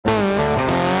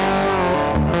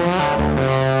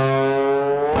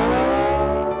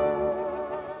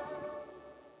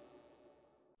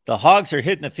The Hogs are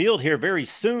hitting the field here very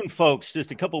soon, folks.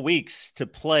 Just a couple weeks to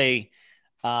play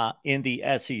in the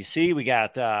SEC. We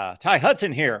got Ty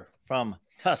Hudson here from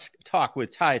Tusk Talk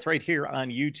with Ty. It's right here on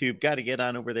YouTube. Got to get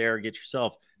on over there, get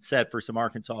yourself set for some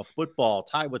Arkansas football.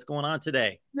 Ty, what's going on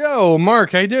today? Yo,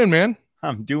 Mark, how you doing, man?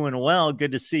 I'm doing well.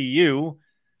 Good to see you.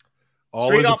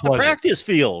 Always straight off the practice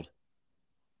field.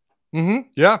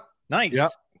 Yeah. Nice. Yeah.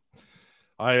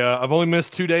 I've only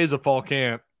missed 2 days of fall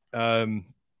camp.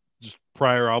 Just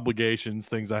prior obligations,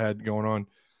 things I had going on.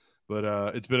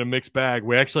 But it's been a mixed bag.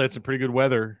 We actually had some pretty good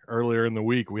weather earlier in the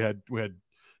week. We had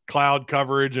cloud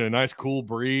coverage and a nice cool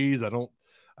breeze. I don't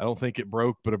think it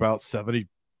broke, but about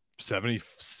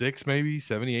 76, maybe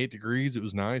 78 degrees. It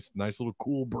was nice little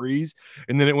cool breeze.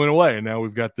 And then it went away. And now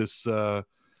we've got this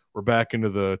we're back into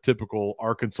the typical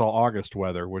Arkansas August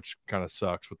weather, which kind of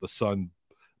sucks with the sun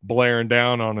blaring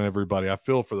down on everybody. I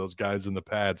feel for those guys in the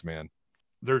pads, man.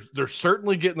 They're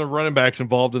certainly getting the running backs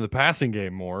involved in the passing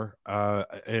game more.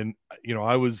 And you know,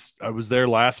 I was there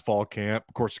last fall camp.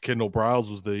 Of course, Kendall Briles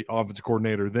was the offensive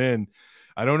coordinator then.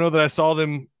 I don't know that I saw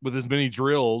them with as many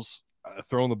drills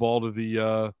throwing the balls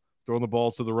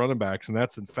to the running backs, and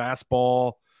that's in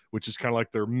fastball, which is kind of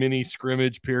like their mini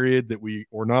scrimmage period that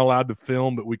we're not allowed to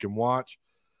film, but we can watch,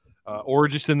 or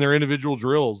just in their individual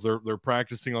drills. They're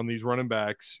practicing on these running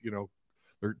backs. You know,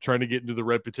 they're trying to get into the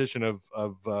repetition of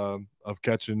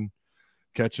catching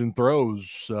throws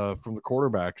from the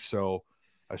quarterbacks. So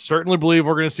I certainly believe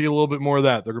we're going to see a little bit more of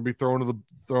that. They're going to be throwing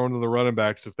to the running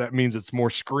backs. If that means it's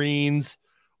more screens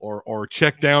or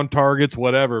check down targets,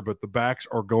 whatever, but the backs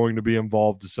are going to be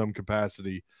involved to some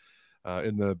capacity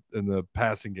in the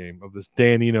passing game of this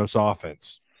Dan Enos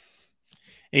offense.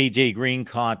 AJ Green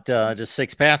caught just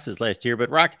 6 passes last year, but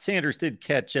Rocket Sanders did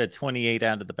catch 28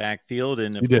 out of the backfield.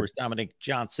 And of course, Dominic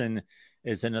Johnson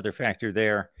is another factor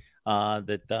there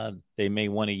that they may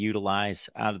want to utilize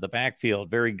out of the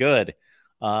backfield. Very good.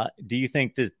 Do you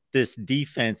think that this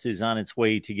defense is on its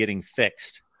way to getting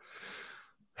fixed?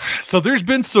 So there's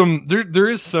been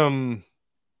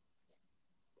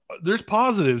there's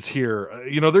positives here.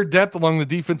 You know, their depth along the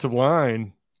defensive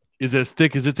line is as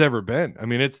thick as it's ever been. I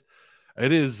mean,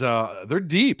 they're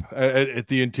deep at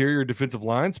the interior defensive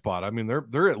line spot. I mean,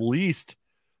 they're at least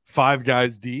 5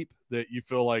 guys deep that you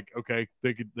feel like, okay,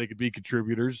 they could be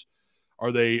contributors.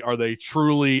 Are they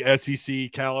truly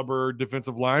SEC caliber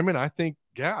defensive linemen? I think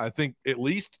at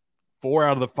least 4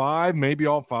 out of the 5, maybe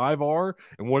all 5 are.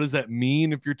 And what does that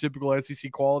mean if you're typical SEC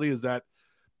quality?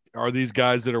 Are these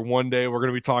guys that are one day we're going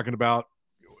to be talking about,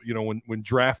 you know, when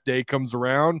draft day comes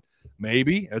around?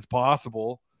 Maybe it's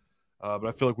possible. But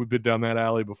I feel like we've been down that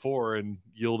alley before and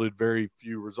yielded very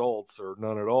few results or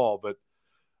none at all. But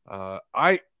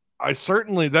I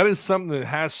certainly, that is something that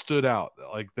has stood out.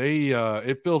 Like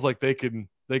it feels like they can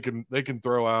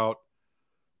throw out,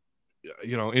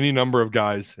 you know, any number of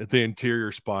guys at the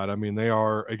interior spot. I mean,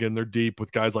 they're deep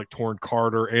with guys like Torrin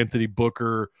Carter, Anthony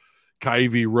Booker,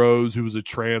 Kyvie Rose, who was a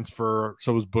transfer.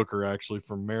 So was Booker, actually,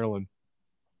 from Maryland.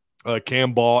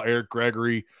 Cam Ball, Eric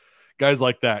Gregory, guys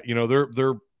like that. You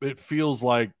know, it feels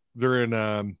like they're in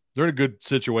a good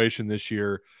situation this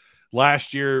year.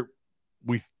 Last year,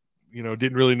 we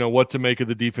didn't really know what to make of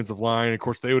the defensive line. Of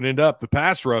course, they would end up, the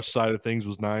pass rush side of things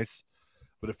was nice,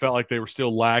 but it felt like they were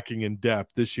still lacking in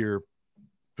depth. This year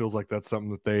feels like that's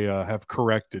something that they have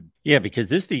corrected. Yeah, because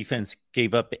this defense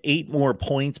gave up 8 more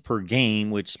points per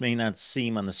game, which may not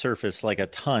seem on the surface like a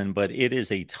ton, but it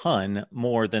is a ton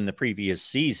more than the previous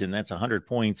season. That's 100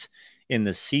 points in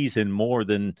the season more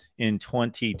than in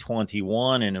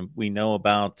 2021. And we know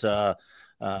about the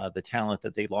talent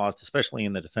that they lost, especially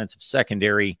in the defensive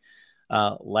secondary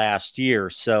last year.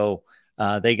 So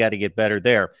they got to get better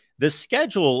there. The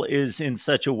schedule is in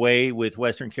such a way with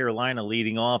Western Carolina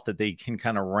leading off that they can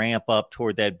kind of ramp up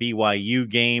toward that BYU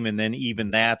game. And then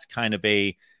even that's kind of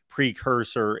a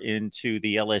precursor into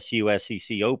the LSU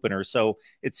SEC opener. So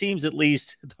it seems, at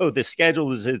least though the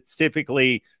schedule is its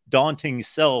typically daunting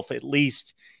self, at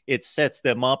least it sets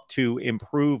them up to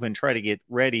improve and try to get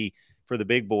ready for the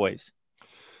big boys.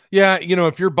 Yeah, you know,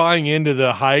 if you're buying into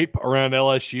the hype around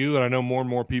LSU, and I know more and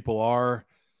more people are,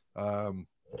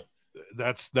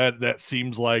 that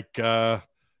seems like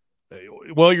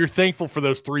well, you're thankful for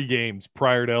those 3 games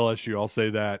prior to LSU. I'll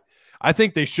say that. I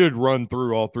think they should run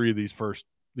through all 3 of these first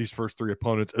 3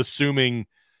 opponents, assuming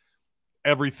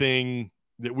everything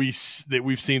that we've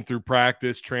seen through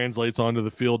practice translates onto the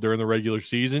field during the regular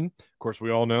season. Of course,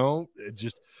 we all know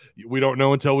we don't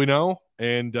know until we know,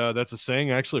 and that's a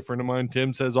saying actually a friend of mine,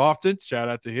 Tim, says often. Shout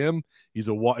out to him. He's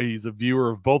a viewer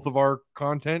of both of our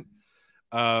content.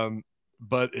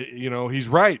 But you know, he's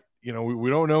right. You know, we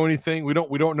don't know anything. We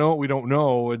don't know what we don't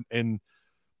know, and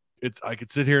I could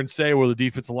sit here and say, well, the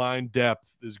defensive line depth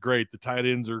is great. The tight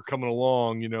ends are coming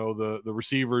along. You know, the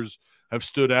receivers have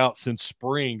stood out since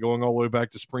spring, going all the way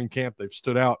back to spring camp. They've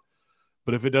stood out.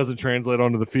 But if it doesn't translate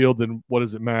onto the field, then what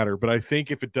does it matter? But I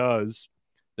think if it does,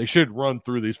 they should run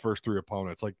through these first three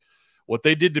opponents. Like what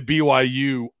they did to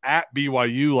BYU at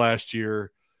BYU last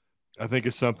year, I think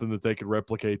is something that they could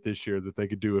replicate this year, that they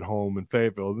could do at home in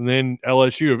Fayetteville. And then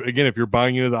LSU, again, if you're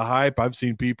buying into the hype, I've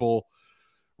seen people,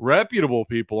 reputable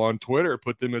people on Twitter,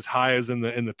 put them as high as in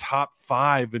the top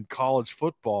 5 in college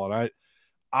football. And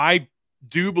I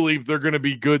do believe they're going to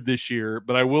be good this year,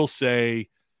 but I will say,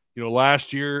 you know,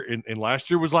 last year, and last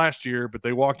year was last year, but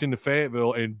they walked into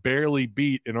Fayetteville and barely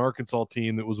beat an Arkansas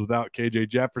team that was without KJ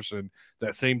Jefferson,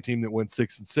 that same team that went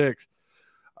 6-6.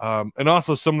 And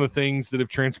also some of the things that have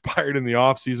transpired in the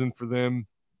offseason for them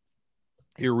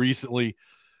here recently.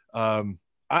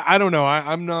 I don't know.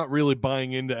 I'm not really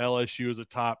buying into LSU as a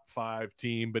top 5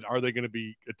 team, but are they going to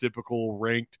be a typical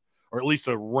ranked, or at least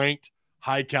a ranked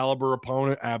high caliber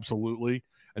opponent? Absolutely.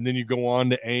 And then you go on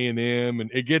to A&M, and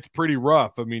it gets pretty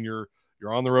rough. I mean, you're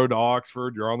on the road to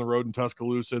Oxford, you're on the road in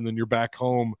Tuscaloosa, and then you're back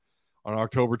home on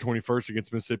October 21st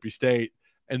against Mississippi State.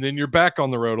 And then you're back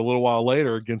on the road a little while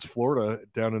later against Florida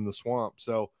down in the swamp.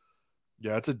 So,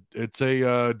 yeah, it's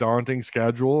a daunting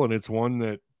schedule, and it's one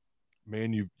that,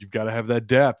 man, you've got to have that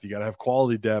depth. You got to have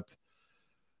quality depth,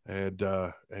 and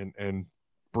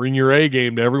bring your A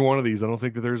game to every one of these. I don't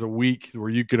think that there's a week where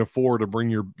you can afford to bring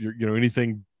your you know,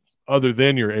 anything other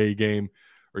than your A game,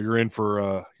 or you're in for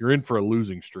a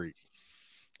losing streak.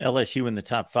 LSU in the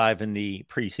top 5 in the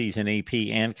preseason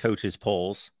AP and coaches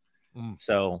polls.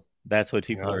 So that's what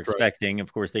people are expecting. Right.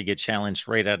 Of course, they get challenged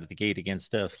right out of the gate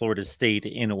against Florida State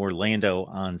in Orlando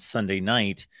on Sunday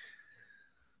night.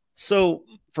 So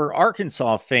for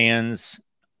Arkansas fans,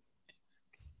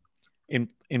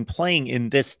 in playing in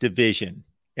this division,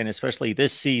 and especially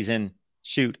this season,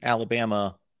 shoot,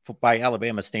 Alabama, by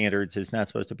Alabama standards, is not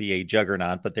supposed to be a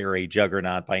juggernaut, but they're a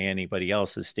juggernaut by anybody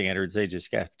else's standards. They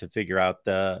just have to figure out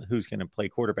who's going to play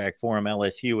quarterback for them.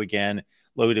 LSU, again,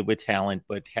 loaded with talent,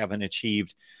 but haven't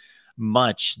achieved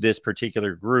much, this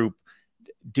particular group.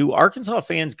 Do Arkansas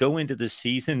fans go into the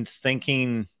season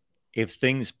thinking if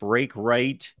things break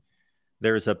right,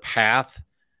 there's a path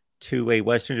to a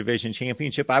Western Division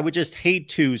championship? I would just hate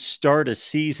to start a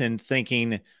season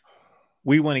thinking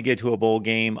we want to get to a bowl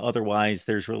game. Otherwise,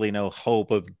 there's really no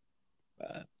hope of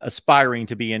aspiring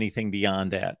to be anything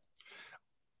beyond that.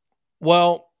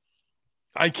 Well,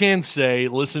 I can say,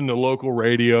 listen to local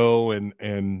radio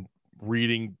and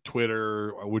reading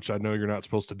Twitter, which I know you're not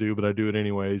supposed to do, but I do it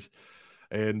anyways.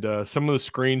 And some of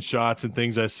the screenshots and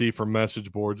things I see from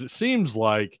message boards, it seems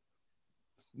like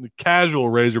the casual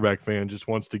Razorback fan just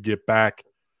wants to get back,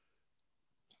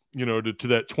 you know, to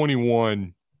that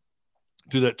 21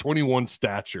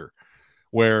 stature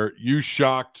where you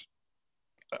shocked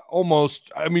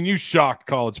you shocked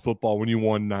college football when you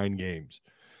won 9 games.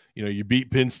 You know, you beat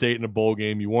Penn State in a bowl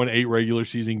game. You won 8 regular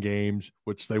season games,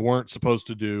 which they weren't supposed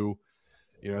to do.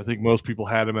 You know, I think most people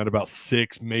had them at about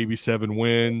 6, maybe 7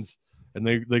 wins, and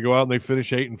they go out and they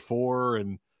finish 8-4.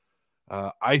 And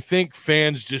I think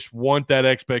fans just want that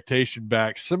expectation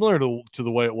back, similar to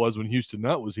the way it was when Houston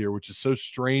Nutt was here, which is so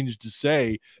strange to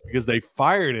say because they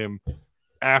fired him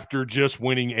after just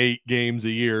winning 8 games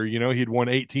a year. You know, he'd won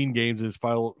 18 games in his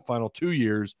final 2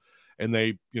 years, and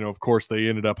they, you know, of course, they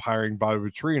ended up hiring Bobby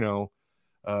Petrino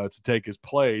to take his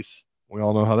place. We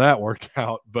all know how that worked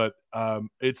out, but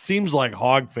it seems like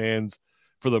Hog fans,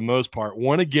 for the most part,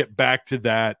 want to get back to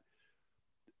that,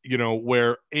 you know,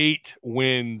 where 8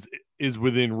 wins is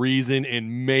within reason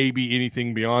and maybe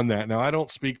anything beyond that. Now, I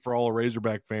don't speak for all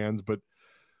Razorback fans, but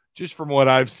just from what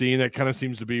I've seen, that kind of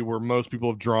seems to be where most people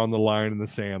have drawn the line in the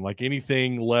sand. Like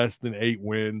anything less than 8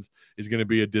 wins is going to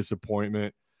be a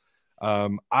disappointment.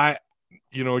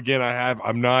 You know, again,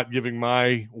 I'm not giving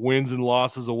my wins and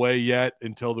losses away yet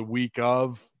until the week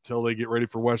of, till they get ready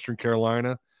for Western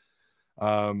Carolina.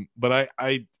 But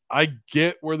I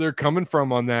get where they're coming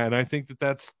from on that. And I think that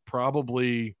that's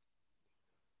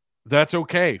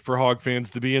okay for Hog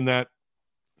fans to be in that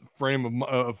frame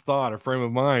of thought or frame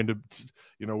of mind.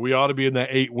 You know, we ought to be in that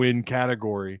 8-win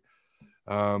category.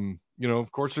 You know,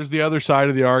 of course, there's the other side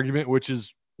of the argument, which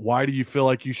is, why do you feel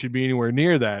like you should be anywhere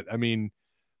near that? I mean,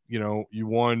 you know, you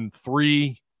won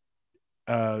 3,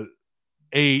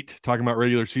 8, talking about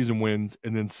regular season wins,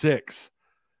 and then 6.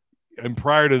 And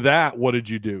prior to that, what did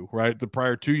you do, right? The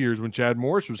prior 2 years when Chad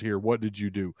Morris was here, what did you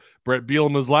do? Brett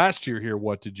Bielema's last year here,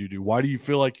 what did you do? Why do you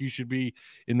feel like you should be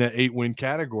in that 8-win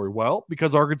category? Well,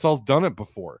 because Arkansas's done it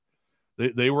before.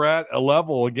 They were at a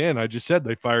level, again, I just said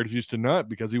they fired Houston Nutt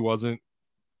because he wasn't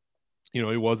You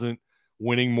know, he wasn't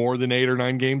winning more than 8 or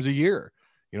 9 games a year.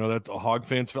 You know, that the Hog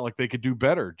fans felt like they could do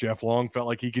better. Jeff Long felt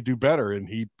like he could do better. And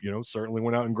he, you know, certainly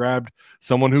went out and grabbed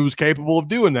someone who was capable of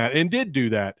doing that and did do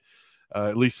that,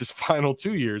 at least his final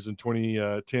 2 years in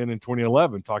 2010 and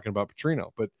 2011, talking about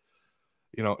Petrino. But,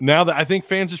 you know, now that I think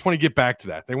fans just want to get back to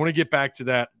that. They want to get back to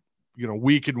that, you know,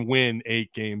 we can win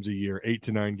 8 games a year, 8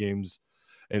 to 9 games.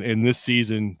 And this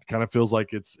season kind of feels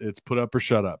like it's put up or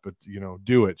shut up. But, you know,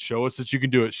 do it. Show us that you can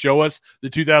do it. Show us the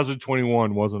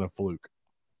 2021 wasn't a fluke.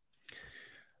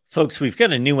 Folks, we've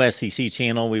got a new SEC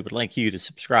channel. We would like you to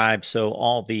subscribe. So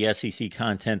all the SEC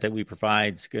content that we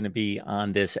provide is going to be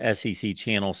on this SEC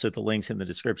channel. So the link's in the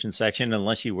description section,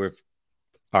 unless you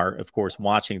are, of course,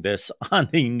 watching this on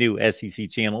the new SEC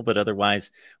channel. But otherwise,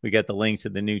 we got the link to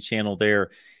the new channel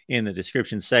there in the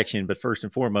description section. But first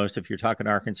and foremost, if you're talking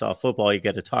Arkansas football, you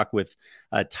got to talk with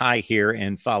Ty here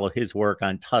and follow his work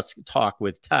on Tusk Talk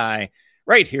with Ty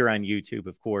right here on YouTube,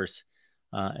 of course,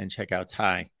 and check out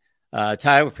Ty.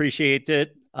 Ty, appreciate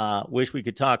it. Wish we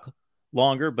could talk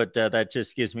longer, but that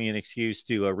just gives me an excuse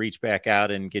to reach back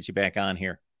out and get you back on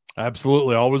here.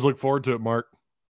 Absolutely. Always look forward to it, Mark.